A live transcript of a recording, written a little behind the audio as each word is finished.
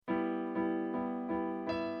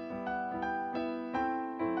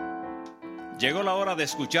Llegó la hora de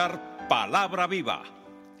escuchar Palabra Viva,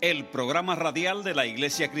 el programa radial de la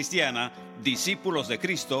Iglesia Cristiana Discípulos de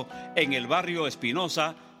Cristo en el barrio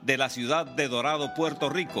Espinosa de la ciudad de Dorado,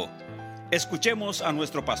 Puerto Rico. Escuchemos a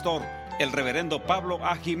nuestro pastor, el reverendo Pablo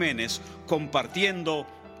A. Jiménez, compartiendo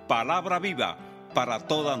Palabra Viva para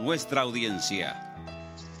toda nuestra audiencia.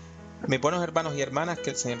 Mis buenos hermanos y hermanas,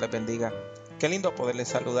 que el Señor les bendiga. Qué lindo poderles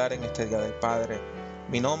saludar en este Día del Padre.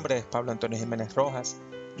 Mi nombre es Pablo Antonio Jiménez Rojas.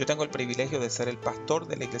 Yo tengo el privilegio de ser el pastor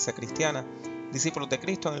de la Iglesia Cristiana Discípulos de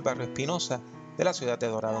Cristo en el barrio Espinosa de la ciudad de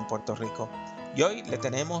Dorado, en Puerto Rico. Y hoy le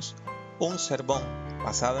tenemos un sermón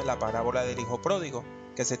basado en la parábola del Hijo Pródigo,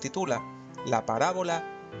 que se titula La parábola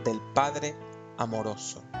del Padre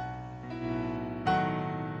Amoroso.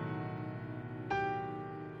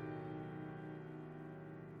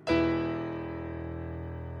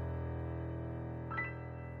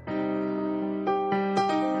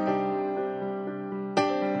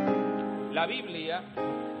 La Biblia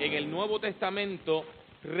en el Nuevo Testamento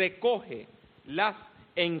recoge las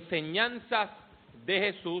enseñanzas de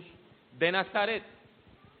Jesús de Nazaret.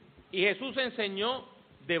 Y Jesús enseñó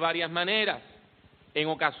de varias maneras. En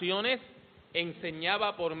ocasiones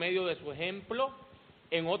enseñaba por medio de su ejemplo,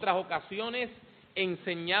 en otras ocasiones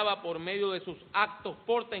enseñaba por medio de sus actos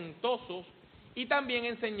portentosos y también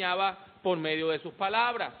enseñaba por medio de sus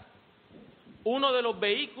palabras. Uno de los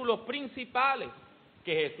vehículos principales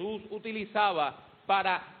que Jesús utilizaba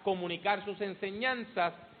para comunicar sus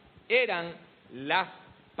enseñanzas eran las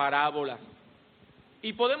parábolas.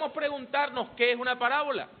 Y podemos preguntarnos, ¿qué es una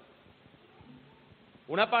parábola?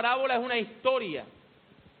 Una parábola es una historia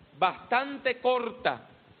bastante corta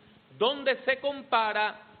donde se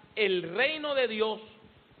compara el reino de Dios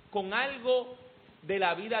con algo de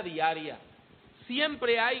la vida diaria.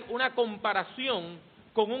 Siempre hay una comparación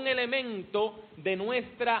con un elemento de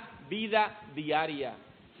nuestra vida diaria.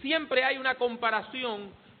 Siempre hay una comparación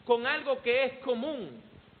con algo que es común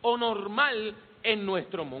o normal en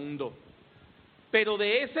nuestro mundo. Pero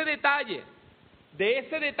de ese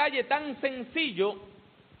detalle tan sencillo,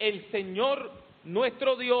 el Señor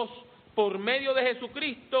nuestro Dios, por medio de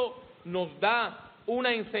Jesucristo, nos da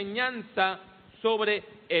una enseñanza sobre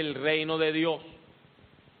el reino de Dios.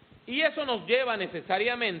 Y eso nos lleva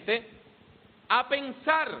necesariamente a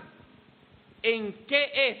pensar en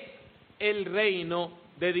qué es el reino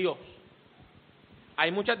de Dios.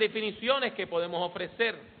 Hay muchas definiciones que podemos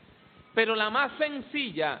ofrecer, pero la más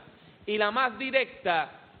sencilla y la más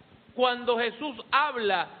directa, cuando Jesús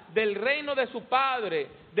habla del reino de su Padre,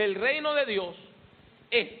 del reino de Dios,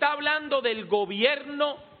 está hablando del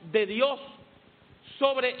gobierno de Dios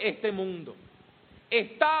sobre este mundo.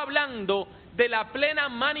 Está hablando de la plena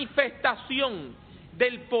manifestación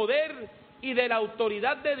del poder y de la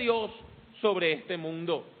autoridad de Dios sobre este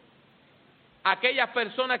mundo. Aquellas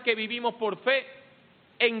personas que vivimos por fe,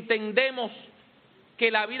 entendemos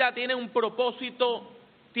que la vida tiene un propósito,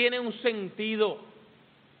 tiene un sentido.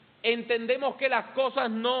 Entendemos que las cosas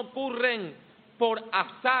no ocurren por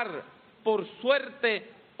azar, por suerte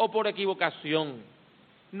o por equivocación.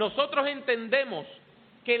 Nosotros entendemos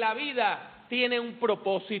que la vida tiene un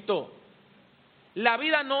propósito. La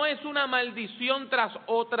vida no es una maldición tras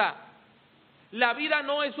otra. La vida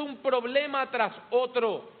no es un problema tras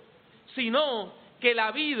otro, sino que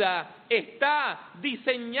la vida está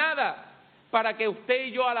diseñada para que usted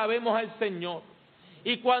y yo alabemos al Señor.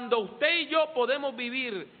 Y cuando usted y yo podemos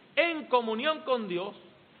vivir en comunión con Dios,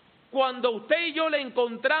 cuando usted y yo le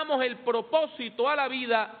encontramos el propósito a la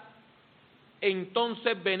vida,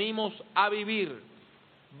 entonces venimos a vivir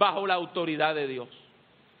bajo la autoridad de Dios,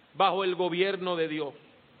 bajo el gobierno de Dios,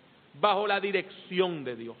 bajo la dirección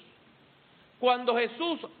de Dios. Cuando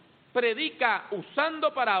Jesús predica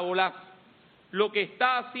usando parábolas, lo que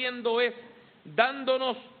está haciendo es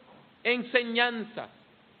dándonos enseñanzas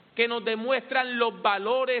que nos demuestran los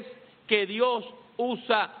valores que Dios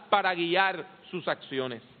usa para guiar sus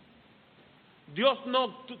acciones. Dios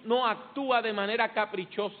no actúa de manera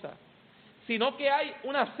caprichosa, sino que hay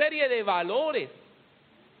una serie de valores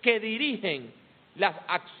que dirigen las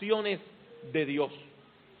acciones de Dios.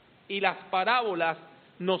 Y las parábolas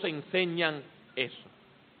nos enseñan eso.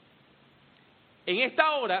 En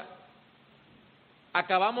esta hora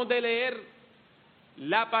acabamos de leer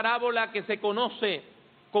la parábola que se conoce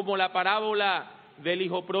como la parábola del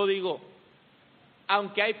Hijo Pródigo,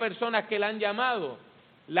 aunque hay personas que la han llamado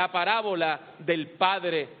la parábola del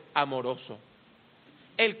Padre Amoroso.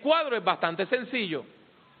 El cuadro es bastante sencillo.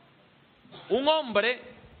 Un hombre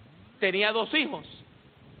tenía dos hijos,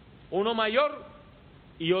 uno mayor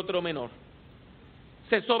y otro menor.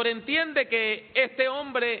 Se sobreentiende que este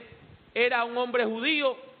hombre era un hombre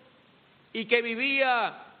judío y que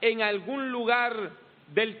vivía en algún lugar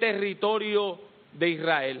del territorio de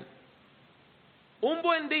Israel. Un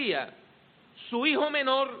buen día, su hijo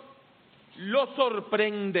menor lo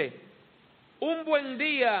sorprende. Un buen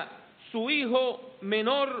día, su hijo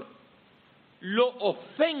menor lo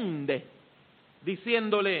ofende,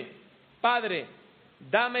 diciéndole: Padre,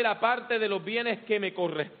 dame la parte de los bienes que me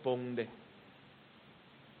corresponde.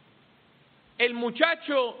 El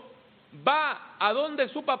muchacho va a donde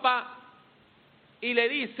su papá y le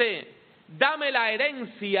dice: dame la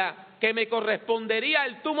herencia que me correspondería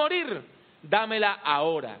al tú morir, dámela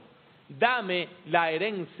ahora, dame la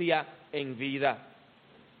herencia en vida.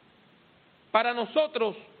 Para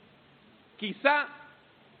nosotros, quizá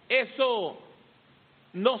eso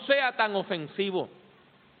no sea tan ofensivo,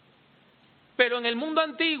 pero en el mundo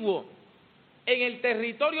antiguo, en el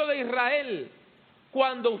territorio de Israel,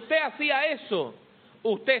 cuando usted hacía eso,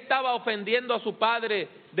 usted estaba ofendiendo a su padre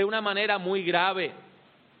de una manera muy grave.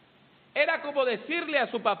 Era como decirle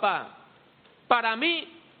a su papá: para mí,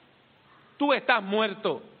 tú estás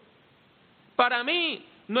muerto. Para mí,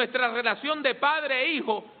 nuestra relación de padre e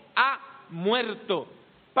hijo ha muerto.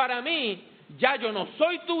 Para mí, ya yo no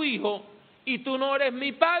soy tu hijo y tú no eres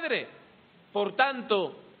mi padre. Por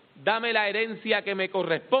tanto, dame la herencia que me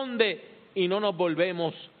corresponde y no nos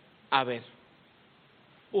volvemos a ver.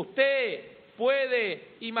 Usted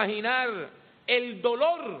puede imaginar el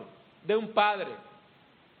dolor de un padre,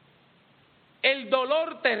 el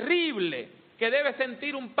dolor terrible que debe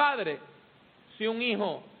sentir un padre si un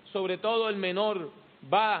hijo, sobre todo el menor,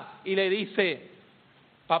 va y le dice: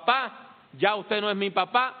 papá, ya usted no es mi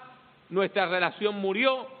papá, nuestra relación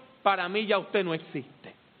murió, para mí ya usted no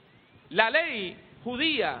existe. La ley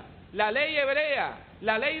judía, la ley hebrea,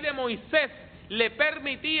 la ley de Moisés le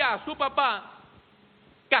permitía a su papá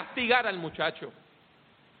castigar al muchacho.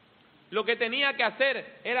 Lo que tenía que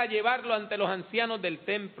hacer era llevarlo ante los ancianos del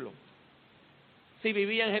templo, si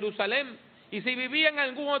vivía en Jerusalén, y si vivía en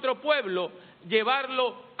algún otro pueblo,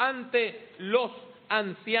 llevarlo ante los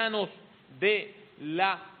ancianos de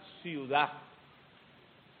la ciudad.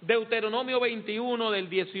 Deuteronomio 21, del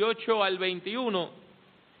 18 al 21,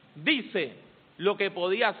 dice lo que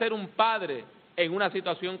podía hacer un padre en una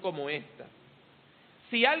situación como esta.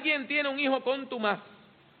 Si alguien tiene un hijo contumaz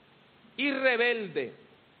y rebelde,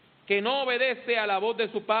 que no obedece a la voz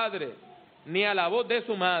de su padre ni a la voz de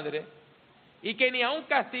su madre, y que ni aun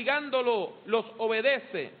castigándolo los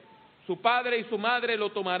obedece, su padre y su madre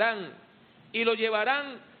lo tomarán y lo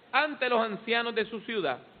llevarán ante los ancianos de su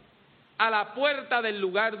ciudad, a la puerta del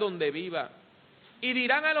lugar donde viva, y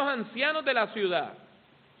dirán a los ancianos de la ciudad: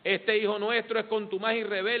 este hijo nuestro es contumaz y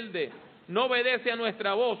rebelde, no obedece a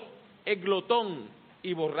nuestra voz, es glotón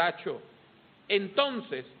y borracho.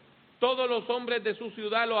 Entonces todos los hombres de su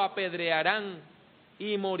ciudad lo apedrearán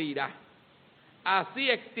y morirá. Así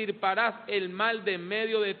extirparás el mal de en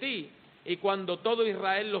medio de ti, y cuando todo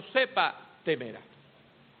Israel lo sepa, temerá.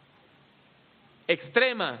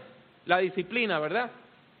 Extrema la disciplina, ¿verdad?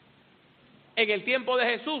 En el tiempo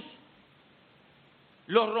de Jesús,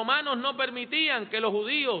 los romanos no permitían que los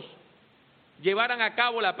judíos llevaran a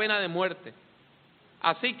cabo la pena de muerte.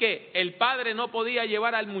 Así que el padre no podía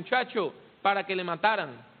llevar al muchacho para que le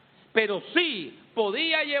mataran, pero sí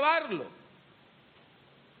podía llevarlo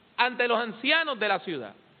ante los ancianos de la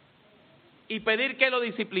ciudad y pedir que lo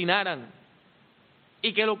disciplinaran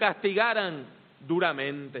y que lo castigaran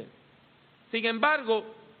duramente. Sin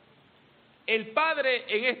embargo, el padre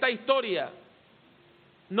en esta historia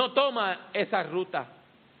no toma esa ruta,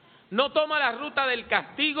 no toma la ruta del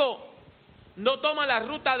castigo, no toma la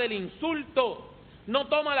ruta del insulto, no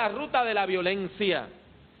toma la ruta de la violencia.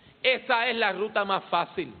 Esa es la ruta más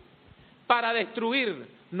fácil. Para destruir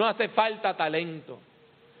no hace falta talento.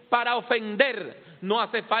 Para ofender no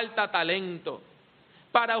hace falta talento.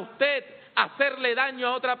 Para usted hacerle daño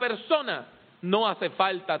a otra persona no hace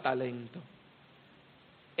falta talento.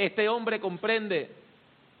 Este hombre comprende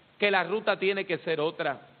que la ruta tiene que ser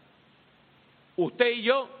otra. Usted y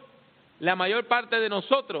yo, la mayor parte de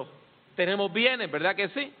nosotros, tenemos bienes, ¿verdad que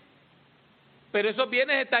sí? Pero esos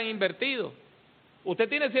bienes están invertidos. Usted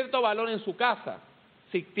tiene cierto valor en su casa,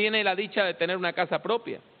 si tiene la dicha de tener una casa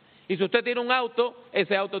propia. Y si usted tiene un auto,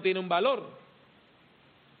 ese auto tiene un valor.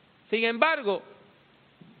 Sin embargo,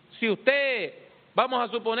 si usted, vamos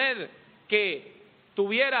a suponer que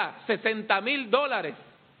tuviera $60,000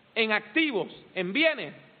 en activos, en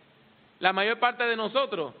bienes, la mayor parte de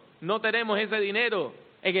nosotros no tenemos ese dinero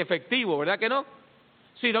en efectivo, ¿verdad que no?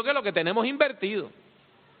 Sino que lo que tenemos invertido.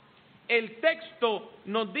 El texto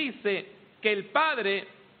nos dice que el padre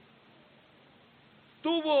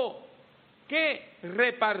tuvo que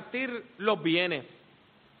repartir los bienes.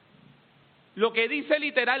 lo que dice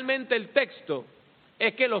literalmente el texto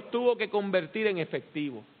es que los tuvo que convertir en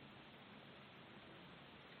efectivo.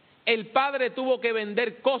 El padre tuvo que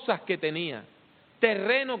vender cosas que tenía,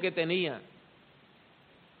 terreno que tenía.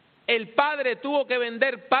 El padre tuvo que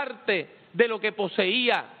vender parte de lo que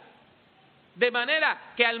poseía, de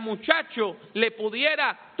manera que al muchacho le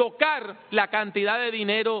pudiera tocar la cantidad de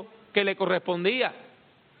dinero que le correspondía.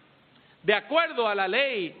 De acuerdo a la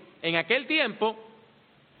ley en aquel tiempo,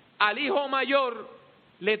 al hijo mayor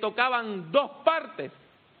le tocaban 2 partes,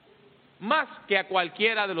 más que a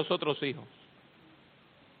cualquiera de los otros hijos.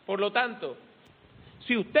 Por lo tanto,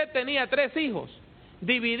 si usted tenía 3 hijos,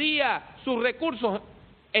 dividía sus recursos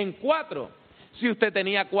en 4. Si usted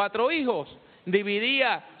tenía 4 hijos,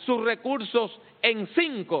 dividía sus recursos en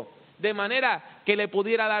 5, de manera que le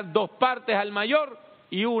pudiera dar 2 partes al mayor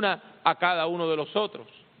y 1 a cada uno de los otros.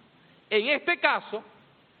 En este caso,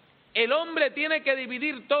 el hombre tiene que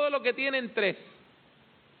dividir todo lo que tiene en 3.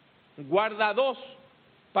 Guarda 2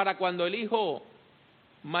 para cuando el hijo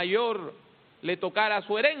mayor le tocara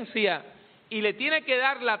su herencia, y le tiene que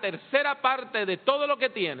dar la tercera parte de todo lo que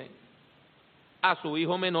tiene a su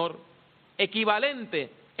hijo menor,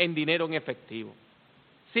 equivalente en dinero en efectivo.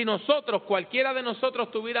 Si nosotros, cualquiera de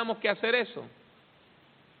nosotros, tuviéramos que hacer eso,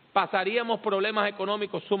 pasaríamos problemas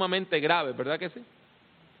económicos sumamente graves, ¿verdad que sí?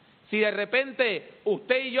 Si de repente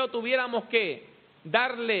usted y yo tuviéramos que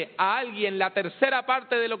darle a alguien la tercera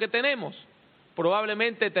parte de lo que tenemos,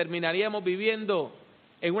 probablemente terminaríamos viviendo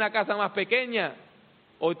en una casa más pequeña,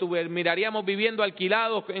 o terminaríamos viviendo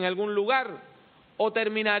alquilados en algún lugar, o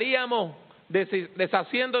terminaríamos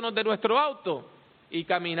deshaciéndonos de nuestro auto y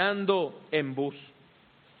caminando en bus.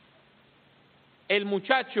 El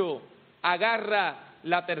muchacho agarra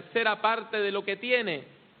la tercera parte de lo que tiene,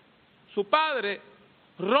 su padre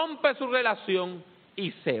rompe su relación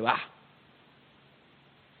y se va.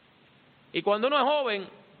 Y cuando uno es joven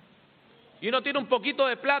y uno tiene un poquito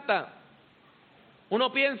de plata,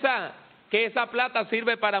 uno piensa que esa plata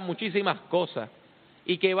sirve para muchísimas cosas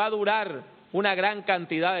y que va a durar una gran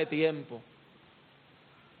cantidad de tiempo.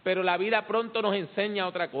 Pero la vida pronto nos enseña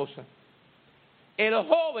otra cosa. El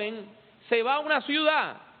joven se va a una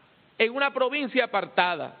ciudad, en una provincia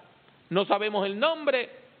apartada. No sabemos el nombre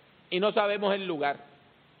y no sabemos el lugar.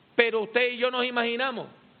 Pero usted y yo nos imaginamos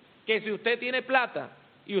que si usted tiene plata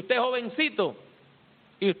y usted es jovencito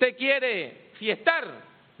y usted quiere fiestar,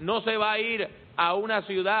 no se va a ir a una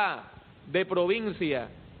ciudad de provincia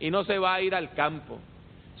y no se va a ir al campo,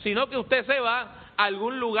 sino que usted se va a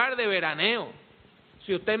algún lugar de veraneo.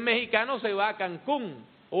 Si usted es mexicano, se va a Cancún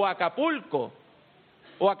o a Acapulco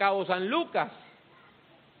o a Cabo San Lucas.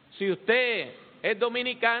 Si usted es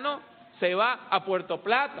dominicano, se va a Puerto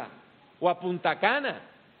Plata o a Punta Cana.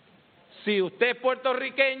 Si usted es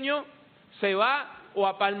puertorriqueño, se va o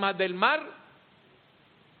a Palmas del Mar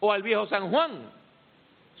o al Viejo San Juan.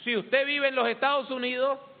 Si usted vive en los Estados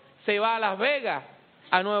Unidos, se va a Las Vegas,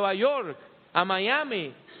 a Nueva York, a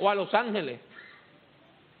Miami o a Los Ángeles.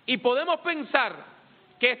 Y podemos pensar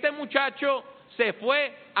que este muchacho se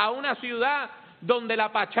fue a una ciudad donde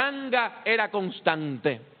la pachanga era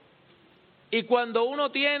constante. Y cuando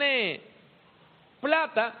uno tiene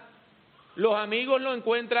plata, los amigos lo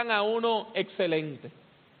encuentran a uno excelente.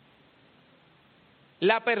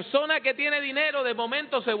 La persona que tiene dinero de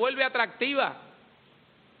momento se vuelve atractiva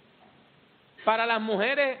para las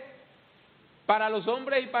mujeres, para los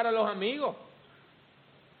hombres y para los amigos.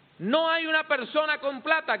 No hay una persona con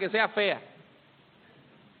plata que sea fea.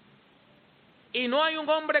 Y no hay un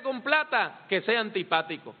hombre con plata que sea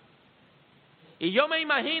antipático. Y yo me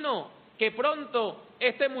imagino que pronto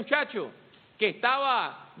este muchacho, que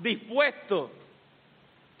estaba dispuesto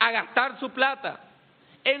a gastar su plata,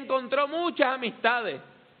 encontró muchas amistades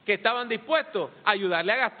que estaban dispuestos a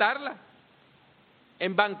ayudarle a gastarla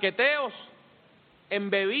en banqueteos, en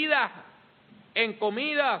bebidas, en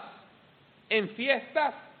comidas, en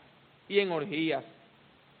fiestas y en orgías.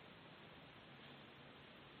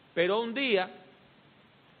 Pero un día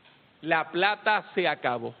la plata se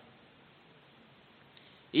acabó.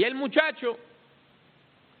 Y el muchacho,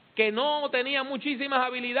 que no tenía muchísimas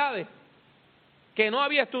habilidades, que no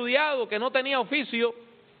había estudiado, que no tenía oficio,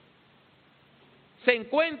 se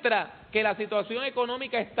encuentra que la situación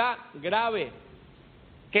económica está grave,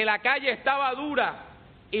 que la calle estaba dura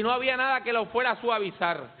y no había nada que lo fuera a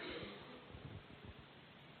suavizar.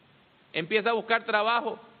 Empieza a buscar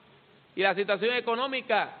trabajo y la situación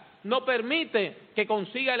económica no permite que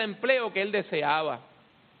consiga el empleo que él deseaba.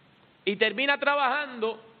 Y termina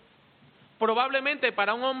trabajando probablemente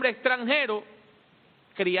para un hombre extranjero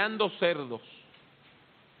criando cerdos.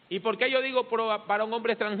 ¿Y por qué yo digo para un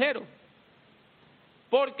hombre extranjero?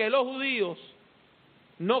 porque los judíos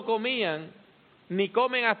no comían ni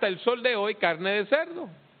comen hasta el sol de hoy carne de cerdo.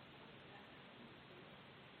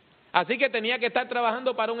 Así que tenía que estar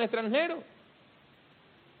trabajando para un extranjero.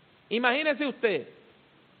 Imagínese usted,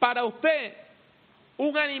 para usted,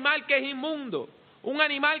 un animal que es inmundo, un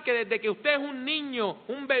animal que desde que usted es un niño,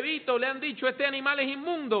 un bebito, le han dicho este animal es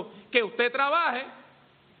inmundo, que usted trabaje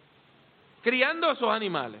criando esos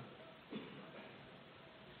animales.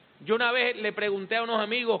 Yo una vez le pregunté a unos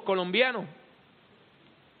amigos colombianos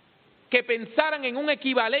que pensaran en un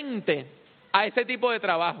equivalente a ese tipo de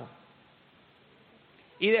trabajo.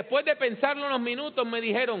 Y después de pensarlo unos minutos me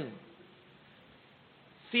dijeron,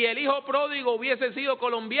 si el hijo pródigo hubiese sido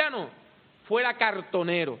colombiano, fuera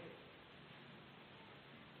cartonero.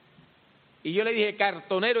 Y yo le dije,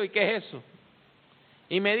 cartonero, ¿y qué es eso?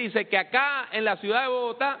 Y me dice que acá en la ciudad de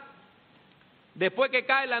Bogotá, después que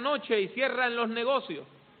cae la noche y cierran los negocios,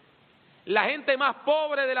 la gente más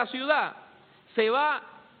pobre de la ciudad se va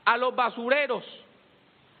a los basureros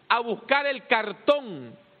a buscar el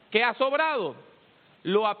cartón que ha sobrado,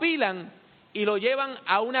 lo apilan y lo llevan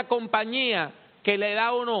a una compañía que le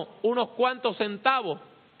da unos cuantos centavos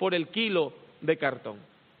por el kilo de cartón.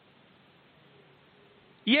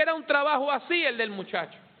 Y era un trabajo así el del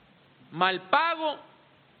muchacho, mal pago,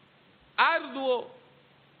 arduo,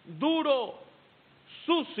 duro,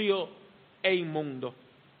 sucio e inmundo.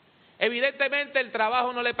 Evidentemente el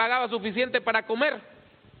trabajo no le pagaba suficiente para comer,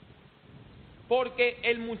 porque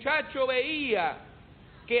el muchacho veía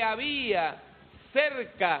que había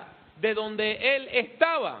cerca de donde él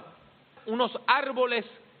estaba unos árboles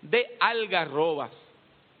de algarrobas,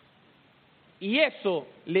 y eso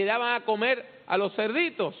le daban a comer a los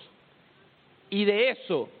cerditos, y de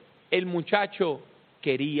eso el muchacho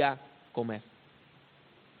quería comer.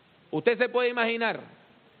 Usted se puede imaginar,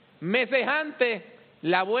 meses antes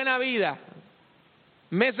la buena vida,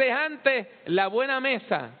 meses antes la buena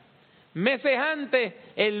mesa, meses antes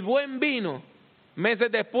el buen vino,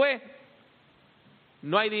 meses después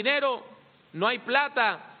no hay dinero, no hay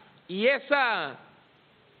plata, y esa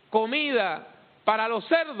comida para los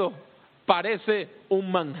cerdos parece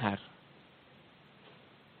un manjar.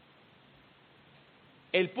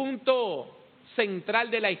 El punto central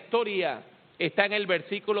de la historia está en el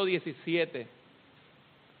versículo 17.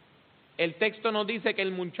 El texto nos dice que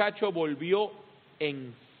el muchacho volvió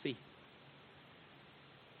en sí.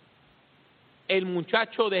 El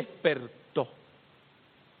muchacho despertó.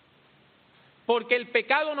 Porque el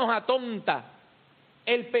pecado nos atonta,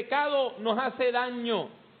 el pecado nos hace daño,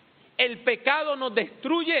 el pecado nos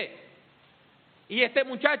destruye. Y este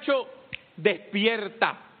muchacho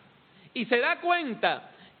despierta y se da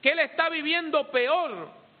cuenta que él está viviendo peor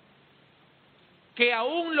que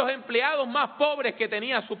aún los empleados más pobres que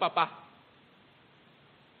tenía su papá.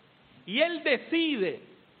 Y él decide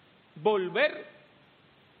volver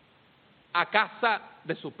a casa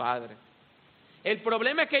de su padre. El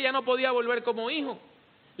problema es que ya no podía volver como hijo.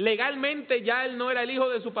 Legalmente ya él no era el hijo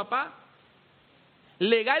de su papá.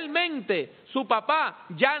 Legalmente su papá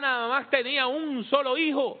ya nada más tenía un solo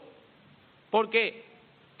hijo, porque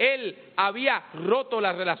él había roto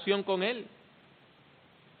la relación con él.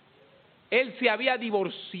 Él se había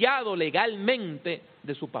divorciado legalmente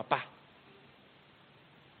de su papá.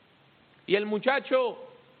 Y el muchacho,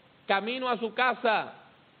 camino a su casa,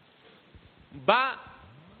 va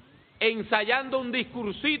ensayando un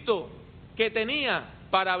discursito que tenía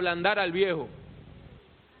para ablandar al viejo.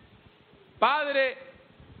 Padre,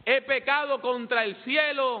 he pecado contra el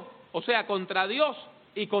cielo, o sea, contra Dios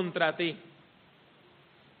y contra ti.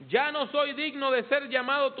 Ya no soy digno de ser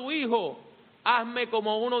llamado tu hijo. Hazme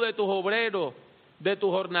como uno de tus obreros, de tus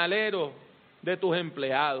jornaleros, de tus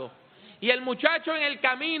empleados. Y el muchacho en el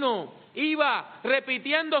camino iba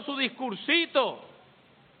repitiendo su discursito,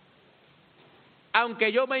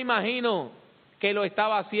 aunque yo me imagino que lo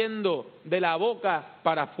estaba haciendo de la boca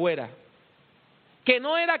para afuera. Que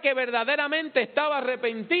no era que verdaderamente estaba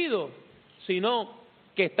arrepentido, sino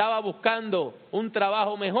que estaba buscando un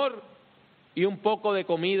trabajo mejor y un poco de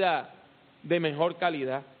comida de mejor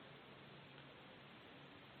calidad.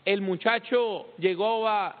 El muchacho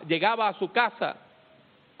llegaba a su casa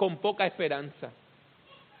con poca esperanza.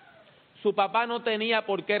 Su papá no tenía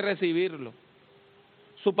por qué recibirlo.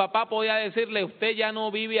 Su papá podía decirle, usted ya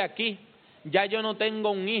no vive aquí, ya yo no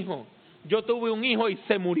tengo un hijo, yo tuve un hijo y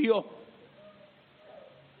se murió.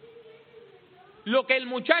 Lo que el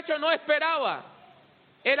muchacho no esperaba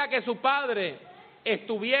era que su padre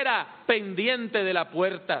estuviera pendiente de la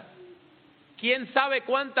puerta. ¿Quién sabe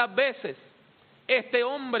cuántas veces este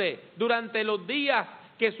hombre, durante los días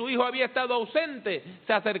que su hijo había estado ausente,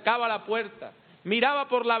 se acercaba a la puerta, miraba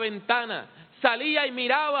por la ventana, salía y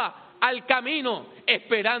miraba al camino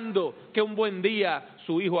esperando que un buen día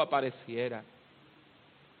su hijo apareciera.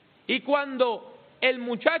 Y cuando el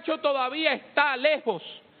muchacho todavía está lejos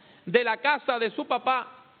de la casa de su papá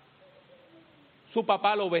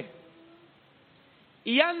lo ve.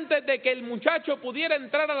 Y antes de que el muchacho pudiera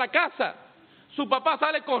entrar a la casa, su papá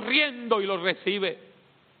sale corriendo y lo recibe.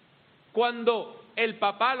 Cuando el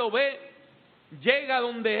papá lo ve, llega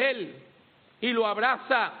donde él y lo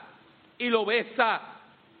abraza y lo besa.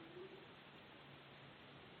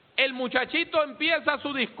 El muchachito empieza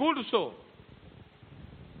su discurso.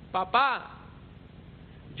 Papá,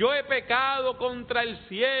 yo he pecado contra el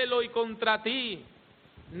cielo y contra ti.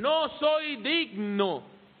 No soy digno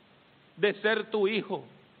de ser tu hijo.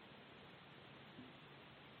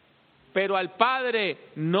 Pero al padre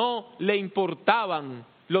no le importaban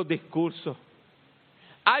los discursos.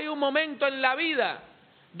 Hay un momento en la vida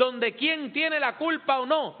donde quién tiene la culpa o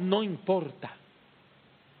no, no importa.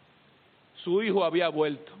 Su hijo había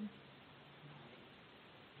vuelto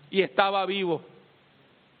y estaba vivo.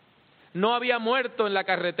 No había muerto en la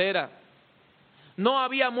carretera, no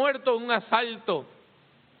había muerto en un asalto.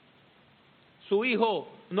 Su hijo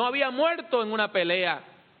no había muerto en una pelea.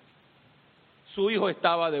 Su hijo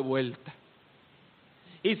estaba de vuelta.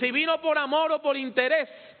 Y si vino por amor o por interés,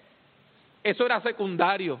 eso era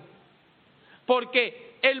secundario.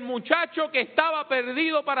 Porque el muchacho que estaba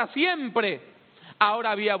perdido para siempre,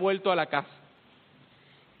 ahora había vuelto a la casa.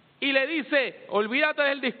 Y le dice, olvídate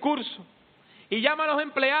del discurso. Y llama a los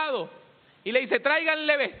empleados y le dice,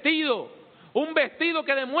 tráiganle vestido. Un vestido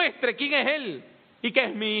que demuestre quién es él y que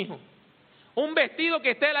es mi hijo. Un vestido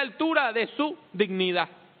que esté a la altura de su dignidad.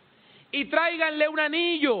 Y tráiganle un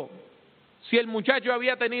anillo. Si el muchacho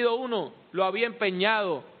había tenido uno, lo había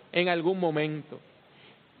empeñado en algún momento.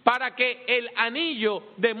 Para que el anillo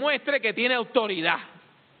demuestre que tiene autoridad.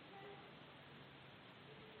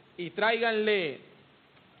 Y tráiganle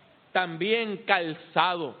también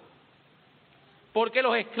calzado. Porque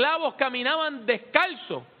los esclavos caminaban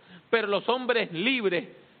descalzos, pero los hombres libres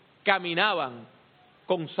caminaban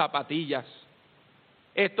con zapatillas.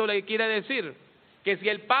 Esto le quiere decir que si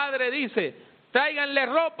el padre dice, tráiganle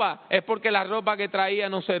ropa, es porque la ropa que traía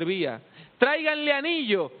no servía. Tráiganle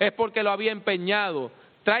anillo, es porque lo había empeñado.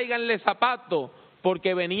 Tráiganle zapato,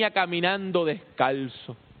 porque venía caminando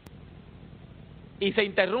descalzo. Y se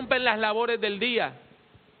interrumpen las labores del día.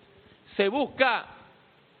 Se busca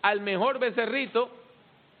al mejor becerrito,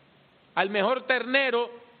 al mejor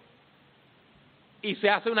ternero, y se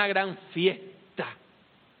hace una gran fiesta.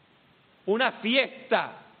 Una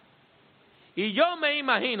fiesta. Y yo me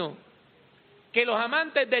imagino que los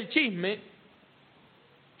amantes del chisme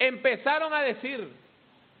empezaron a decir,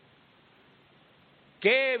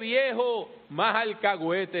 qué viejo más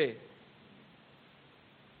alcahuete,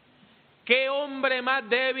 qué hombre más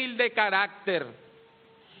débil de carácter.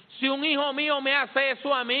 Si un hijo mío me hace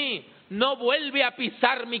eso a mí, no vuelve a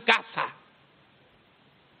pisar mi casa.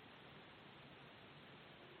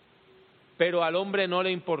 Pero al hombre no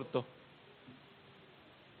le importó.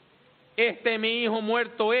 Mi hijo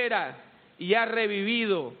muerto era y ha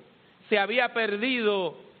revivido, se había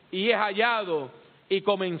perdido y es hallado, y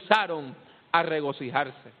comenzaron a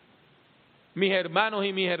regocijarse. Mis hermanos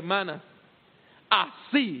y mis hermanas,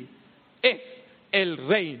 así es el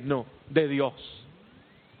reino de Dios.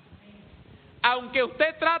 Aunque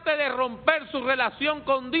usted trate de romper su relación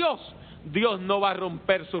con Dios, Dios no va a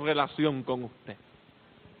romper su relación con usted.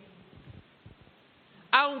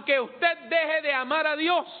 Aunque usted deje de amar a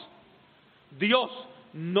Dios, Dios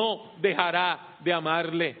no dejará de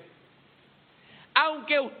amarle.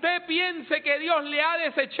 Aunque usted piense que Dios le ha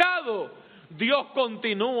desechado, Dios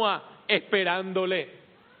continúa esperándole.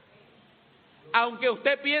 Aunque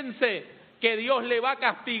usted piense que Dios le va a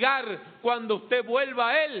castigar cuando usted vuelva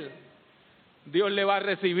a Él, Dios le va a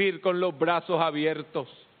recibir con los brazos abiertos.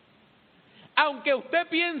 Aunque usted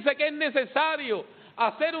piense que es necesario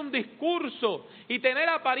hacer un discurso y tener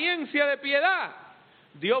apariencia de piedad,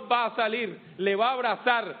 Dios va a salir, le va a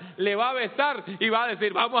abrazar, le va a besar y va a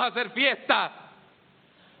decir, vamos a hacer fiesta.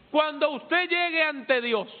 Cuando usted llegue ante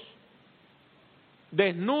Dios,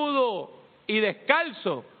 desnudo y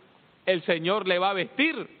descalzo, el Señor le va a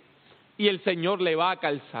vestir y el Señor le va a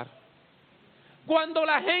calzar. Cuando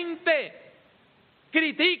la gente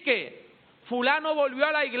critique, fulano volvió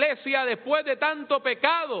a la iglesia después de tanto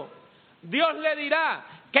pecado, Dios le dirá,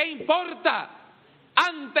 ¿qué importa?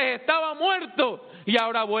 Antes estaba muerto y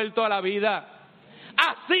ahora ha vuelto a la vida.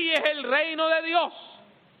 Así es el reino de Dios.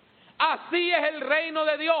 Así es el reino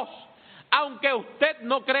de Dios. Aunque usted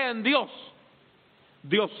no crea en Dios,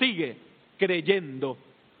 Dios sigue creyendo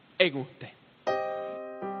en usted.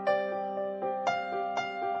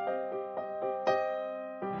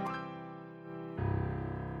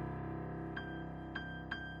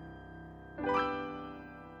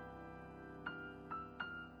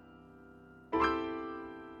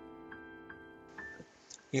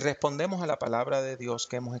 y respondemos a la palabra de Dios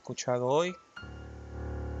que hemos escuchado hoy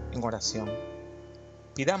en oración.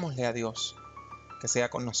 Pidámosle a Dios que sea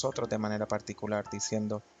con nosotros de manera particular,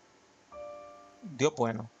 diciendo: Dios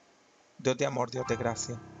bueno, Dios de amor, Dios de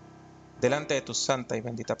gracia, delante de tu santa y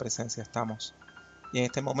bendita presencia estamos. Y en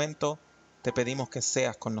este momento te pedimos que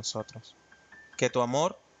seas con nosotros, que tu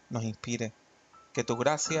amor nos inspire, que tu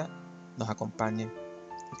gracia nos acompañe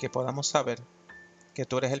y que podamos saber que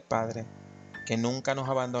tú eres el Padre, que nunca nos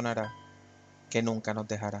abandonará, que nunca nos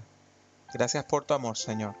dejará. Gracias por tu amor,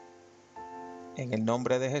 Señor. En el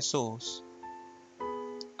nombre de Jesús.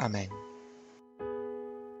 Amén.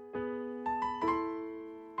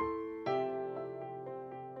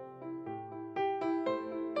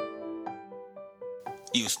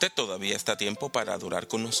 Y usted todavía está a tiempo para adorar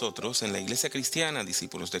con nosotros en la Iglesia Cristiana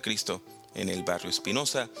Discípulos de Cristo, en el barrio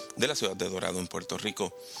Espinosa de la ciudad de Dorado, en Puerto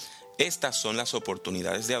Rico. Estas son las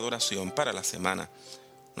oportunidades de adoración para la semana.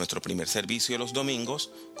 Nuestro primer servicio los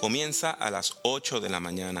domingos comienza a las 8 de la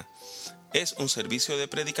mañana. Es un servicio de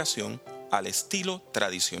predicación al estilo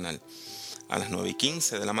tradicional. A las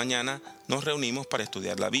 9:15 de la mañana nos reunimos para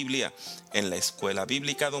estudiar la Biblia en la Escuela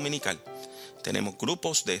Bíblica Dominical. Tenemos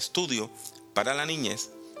grupos de estudio para la niñez,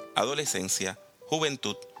 adolescencia,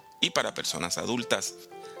 juventud y para personas adultas.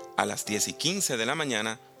 A las 10:15 de la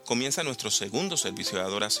mañana comienza nuestro segundo servicio de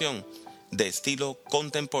adoración, de estilo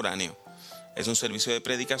contemporáneo. Es un servicio de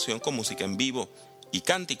predicación con música en vivo y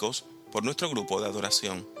cánticos por nuestro grupo de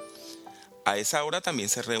adoración. A esa hora también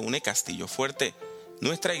se reúne Castillo Fuerte,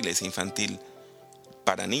 nuestra iglesia infantil,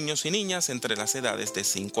 para niños y niñas entre las edades de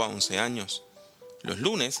 5 a 11 años. Los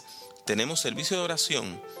lunes tenemos servicio de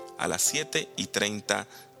oración a las 7:30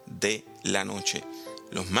 de la noche.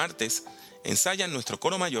 Los martes ensayan nuestro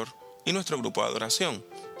coro mayor y nuestro grupo de adoración,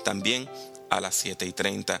 también a las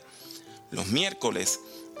 7:30. Los miércoles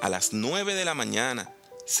a las 9 de la mañana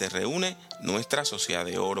se reúne nuestra Sociedad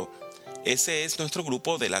de Oro. Ese es nuestro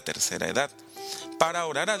grupo de la tercera edad, para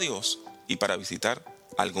orar a Dios y para visitar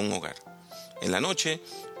algún hogar. En la noche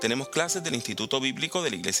tenemos clases del Instituto Bíblico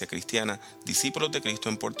de la Iglesia Cristiana Discípulos de Cristo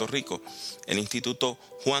en Puerto Rico, el Instituto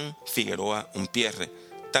Juan Figueroa Umpierre,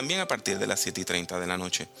 también a partir de las 7:30 de la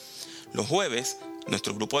noche. Los jueves,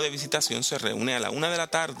 nuestro grupo de visitación se reúne a la 1 de la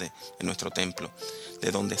tarde en nuestro templo,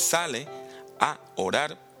 de donde sale a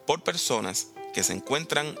orar por personas que se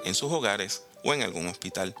encuentran en sus hogares o en algún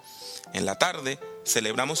hospital. En la tarde,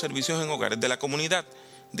 celebramos servicios en hogares de la comunidad,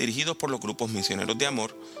 dirigidos por los grupos misioneros de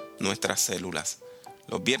amor, nuestras células.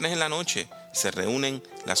 Los viernes en la noche se reúnen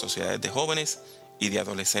las sociedades de jóvenes y de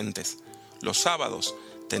adolescentes. Los sábados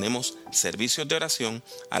tenemos servicios de oración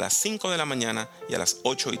a las 5 de la mañana y a las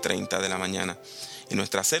 8:30 de la mañana. Y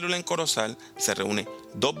nuestra célula en Corozal se reúne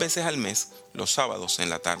 2 veces al mes, los sábados en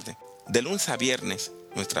la tarde. De lunes a viernes,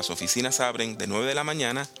 nuestras oficinas abren de 9 de la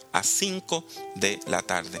mañana a 5 de la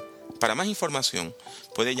tarde. Para más información,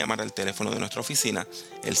 puede llamar al teléfono de nuestra oficina,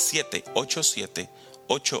 el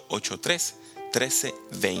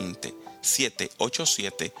 787-883-1320,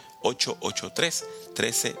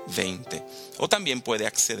 787-883-1320. O también puede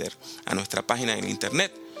acceder a nuestra página en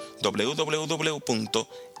internet,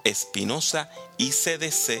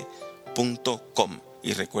 www.espinosaicdc.com.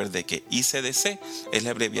 Y recuerde que ICDC es la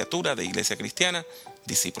abreviatura de Iglesia Cristiana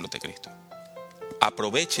Discípulos de Cristo.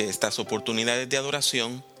 Aproveche estas oportunidades de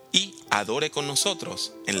adoración y adore con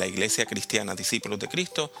nosotros en la Iglesia Cristiana Discípulos de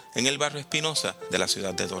Cristo en el barrio Espinosa de la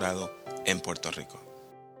ciudad de Dorado, en Puerto Rico.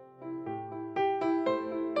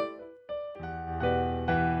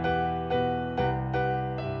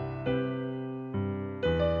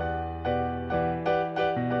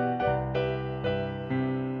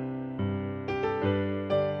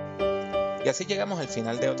 Y así llegamos al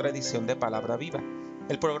final de otra edición de Palabra Viva,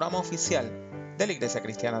 el programa oficial de la Iglesia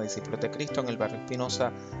Cristiana Discípulos de Cristo en el barrio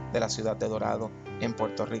Espinosa de la ciudad de Dorado, en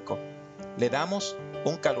Puerto Rico. Le damos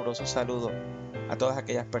un caluroso saludo a todas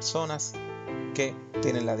aquellas personas que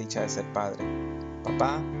tienen la dicha de ser padre.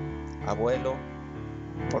 Papá, abuelo,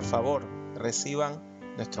 por favor, reciban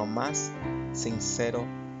nuestro más sincero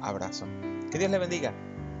abrazo. Que Dios le bendiga,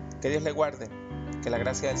 que Dios le guarde, que la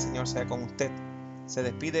gracia del Señor sea con usted. Se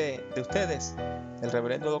despide de ustedes el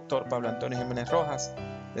reverendo doctor Pablo Antonio Jiménez Rojas,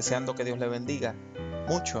 deseando que Dios le bendiga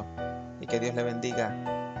mucho y que Dios le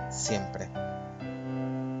bendiga siempre.